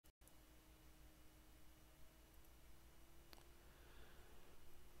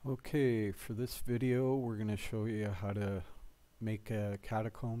Okay, for this video we're going to show you how to make a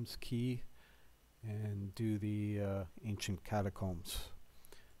catacombs key and do the ancient catacombs.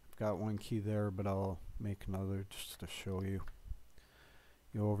 I've got one key there, but I'll make another just to show you.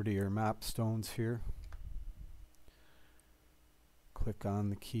 You go over to your map stones here, click on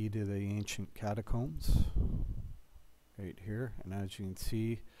the key to the ancient catacombs right here, and as you can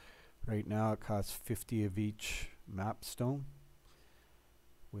see right now it costs 50 of each map stone,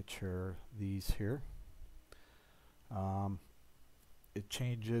 which are these here. It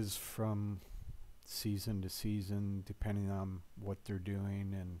changes from season to season depending on what they're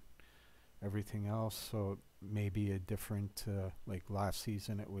doing and everything else, so maybe a different like last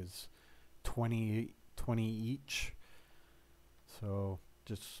season it was 20 each, so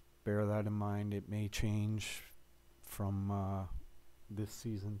just bear that in mind. It may change from this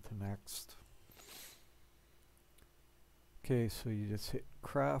season to next. Okay, so you just hit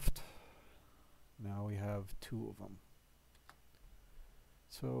craft. Now we have 2 of them.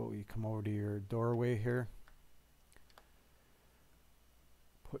 So you come over to your doorway here,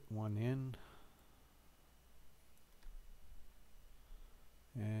 put one in,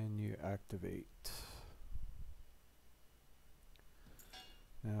 and you activate.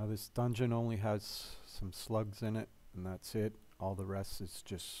 Now this dungeon only has some slugs in it, and that's it. All the rest is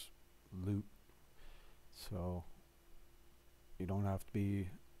just loot, so you don't have to be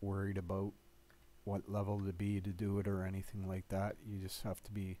worried about what level to be to do it or anything like that. You just have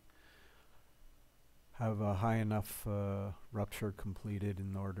to have a high enough rupture completed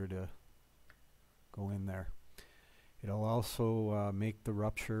in order to go in there. It'll also make the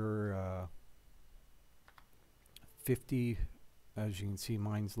rupture 50. As you can see,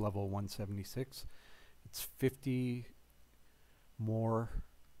 mine's level 176. It's 50 more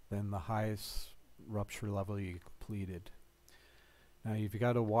than the highest rupture level you completed. Now you've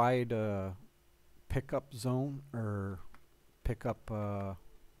got a wide pickup zone or pickup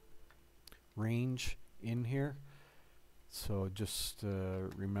range in here, so just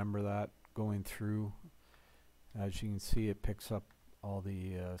remember that going through. As you can see, it picks up all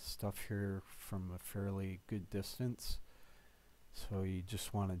the stuff here from a fairly good distance, so you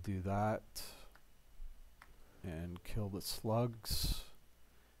just want to do that and kill the slugs.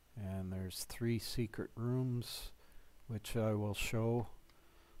 And there's 3 secret rooms which I will show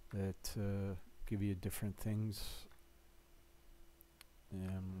that give you different things,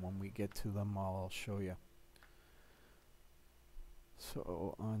 and when we get to them I'll show you.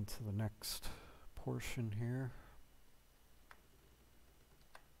 So on to the next portion here.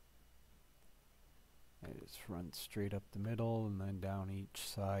 I just run straight up the middle and then down each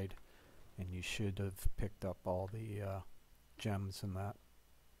side, and you should have picked up all the gems in that.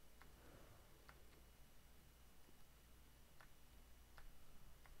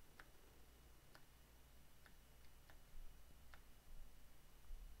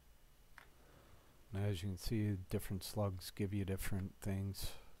 And as you can see, different slugs give you different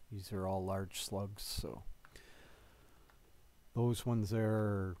things. These are all large slugs, so those ones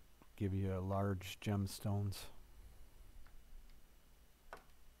there give you large gemstones.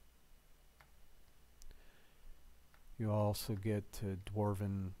 You also get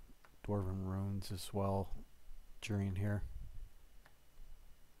dwarven runes as well during here.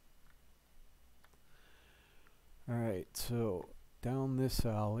 Alright, so down this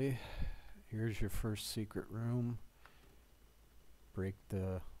alley, here's your first secret room. Break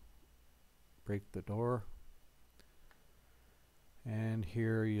the door, and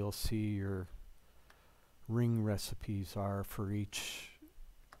here you'll see your ring recipes are for each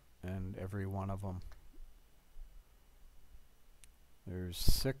and every one of them. There's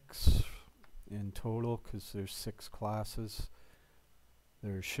 6 in total because there's 6 classes.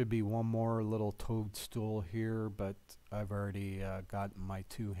 There should be one more little toadstool here, but I've already gotten my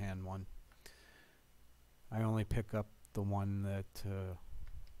 2-hand one. I only pick up the one that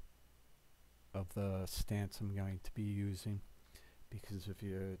of the stance I'm going to be using, because if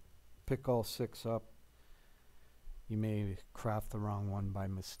you pick all 6 up, you may craft the wrong one by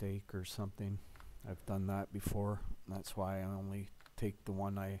mistake or something. I've done that before. That's why I only take the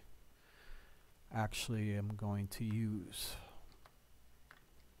one I actually am going to use.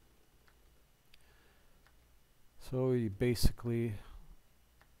 So you basically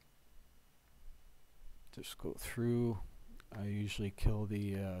just go through. I usually kill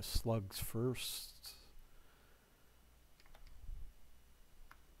the slugs first.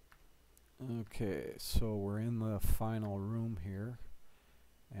 Okay, so we're in the final room here,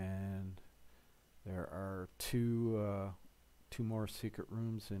 and there are two more secret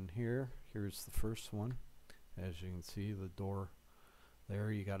rooms in here. Here's the first one. As you can see, the door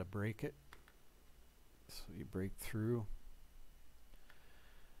There, you got to break it. So you break through.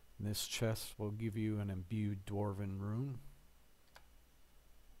 And this chest will give you an imbued dwarven rune.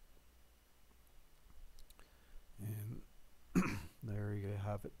 And there you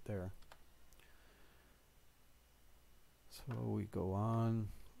have it there. So we go on,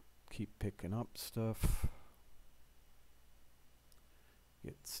 keep picking up stuff.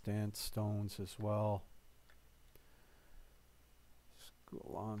 Get stand stones as well. Just go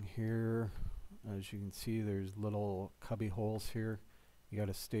along here. As you can see, there's little cubby holes here. You got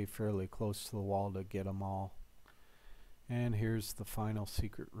to stay fairly close to the wall to get them all. And here's the final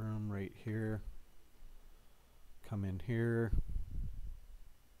secret room right here. Come in here.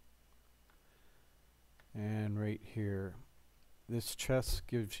 And right here. This chest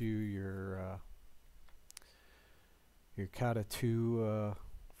gives you your Kata 2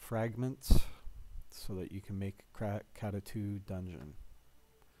 fragments so that you can make a Kata 2 dungeon.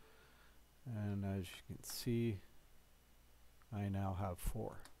 And as you can see, I now have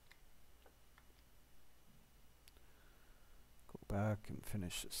 4. Go back and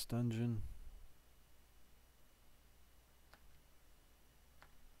finish this dungeon.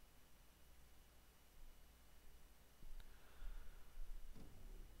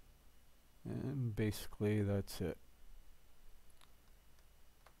 And basically that's it.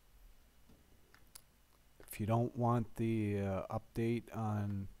 If you don't want the update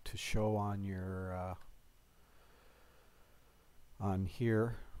on to show on your on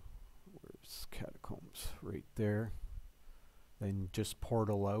here, where's Catacombs? Right there. Then just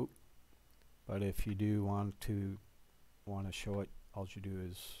portal out. But if you do want to show it, all you do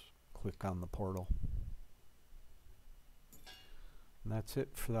is click on the portal. And that's it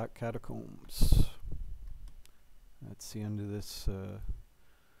for that Catacombs. That's the end of this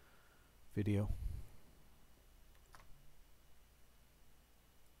video.